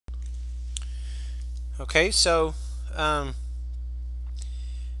Okay, so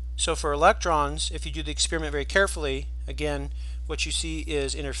for electrons, if you do the experiment very carefully, again, what you see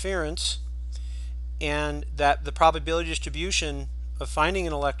is interference, and that the probability distribution of finding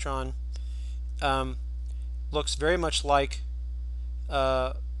an electron looks very much like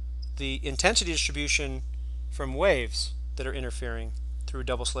the intensity distribution from waves that are interfering through a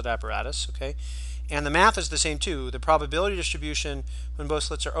double slit apparatus. Okay, and the math is the same too. The probability distribution when both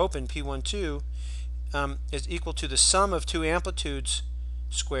slits are open, P12, is equal to the sum of two amplitudes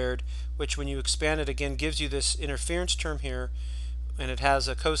squared, which when you expand it again gives you this interference term here, and it has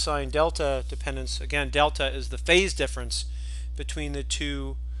a cosine delta dependence. Again, delta is the phase difference between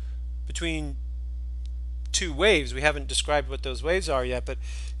two waves. We haven't described what those waves are yet, but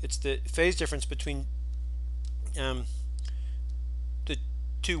it's the phase difference between the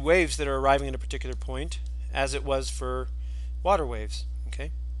two waves that are arriving at a particular point, as it was for water waves.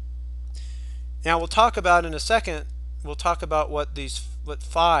 Okay. Now we'll talk about in a second. We'll talk about what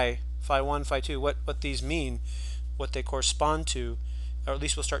phi 1, phi 2, what these mean, what they correspond to, or at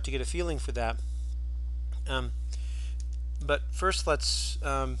least we'll start to get a feeling for that. But first, let's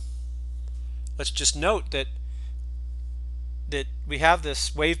just note that we have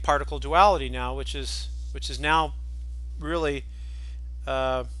this wave-particle duality now, which is now really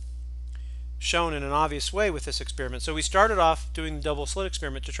shown in an obvious way with this experiment. So we started off doing the double slit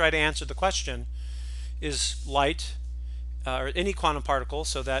experiment to try to answer the question: is light or any quantum particle,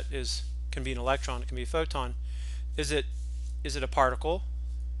 so that can be an electron, it can be a photon, is it a particle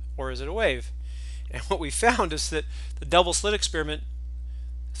or is it a wave? And what we found is that the double slit experiment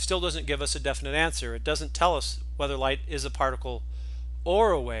still doesn't give us a definite answer. It doesn't tell us whether light is a particle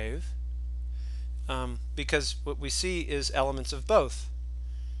or a wave, because what we see is elements of both.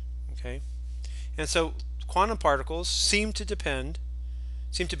 Okay, and so quantum particles seem to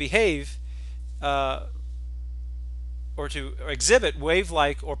behave or to exhibit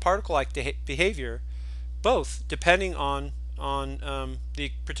wave-like or particle-like behavior, both depending on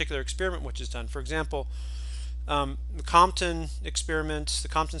the particular experiment which is done. For example, the Compton experiments, the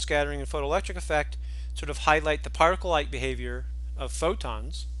Compton scattering and photoelectric effect sort of highlight the particle-like behavior of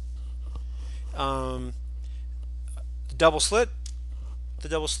photons. The double slit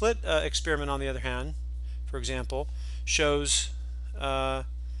experiment, on the other hand, for example, shows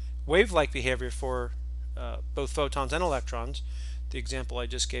wave-like behavior for both photons and electrons. The example I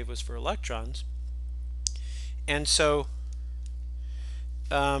just gave was for electrons. And so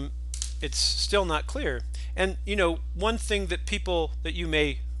it's still not clear. And one thing that you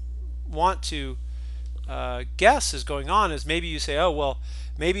may want to guess is going on is maybe you say, oh well,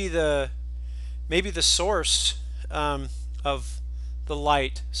 maybe the source of the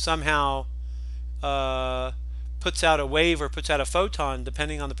light somehow puts out a wave or puts out a photon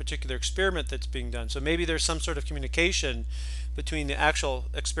depending on the particular experiment that's being done. So maybe there's some sort of communication between the actual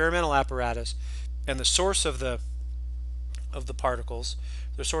experimental apparatus and the source of the particles,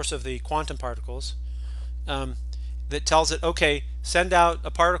 the source of the quantum particles, that tells it, okay, send out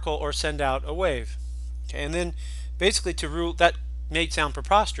a particle or send out a wave. Okay, and then basically to rule that may sound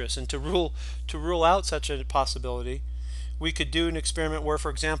preposterous, and to rule out such a possibility, we could do an experiment where,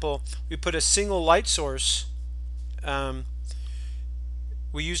 for example, we put a single light source.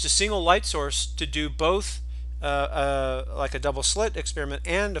 We used a single light source to do both like a double slit experiment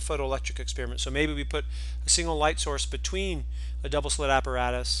and a photoelectric experiment. So maybe we put a single light source between a double slit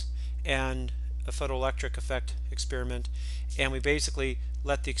apparatus and a photoelectric effect experiment, and we basically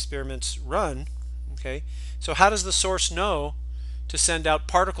let the experiments run. Okay, so how does the source know to send out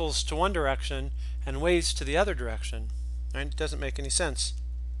particles to one direction and waves to the other direction? Right? It doesn't make any sense.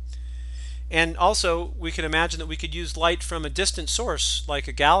 And also, we can imagine that we could use light from a distant source, like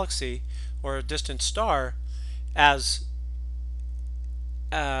a galaxy or a distant star, as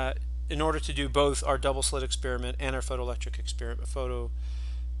in order to do both our double slit experiment and our photoelectric experiment,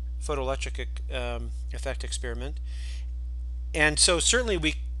 photoelectric effect experiment. And so certainly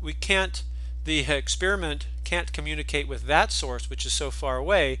we can't, the experiment can't communicate with that source, which is so far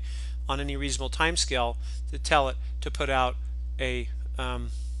away, on any reasonable time scale to tell it to put out a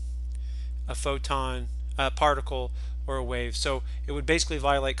photon, a particle, or a wave. So it would basically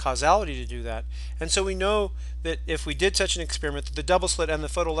violate causality to do that. And so we know that if we did such an experiment, the double slit and the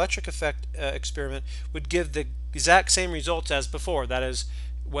photoelectric effect experiment would give the exact same results as before. That is,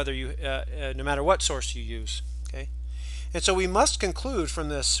 whether you no matter what source you use. Okay, and so we must conclude from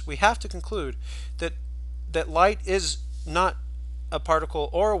this. We have to conclude that light is not a particle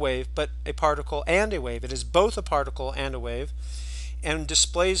or a wave, but a particle and a wave. It is both a particle and a wave, and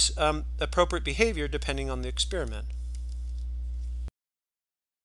displays appropriate behavior depending on the experiment.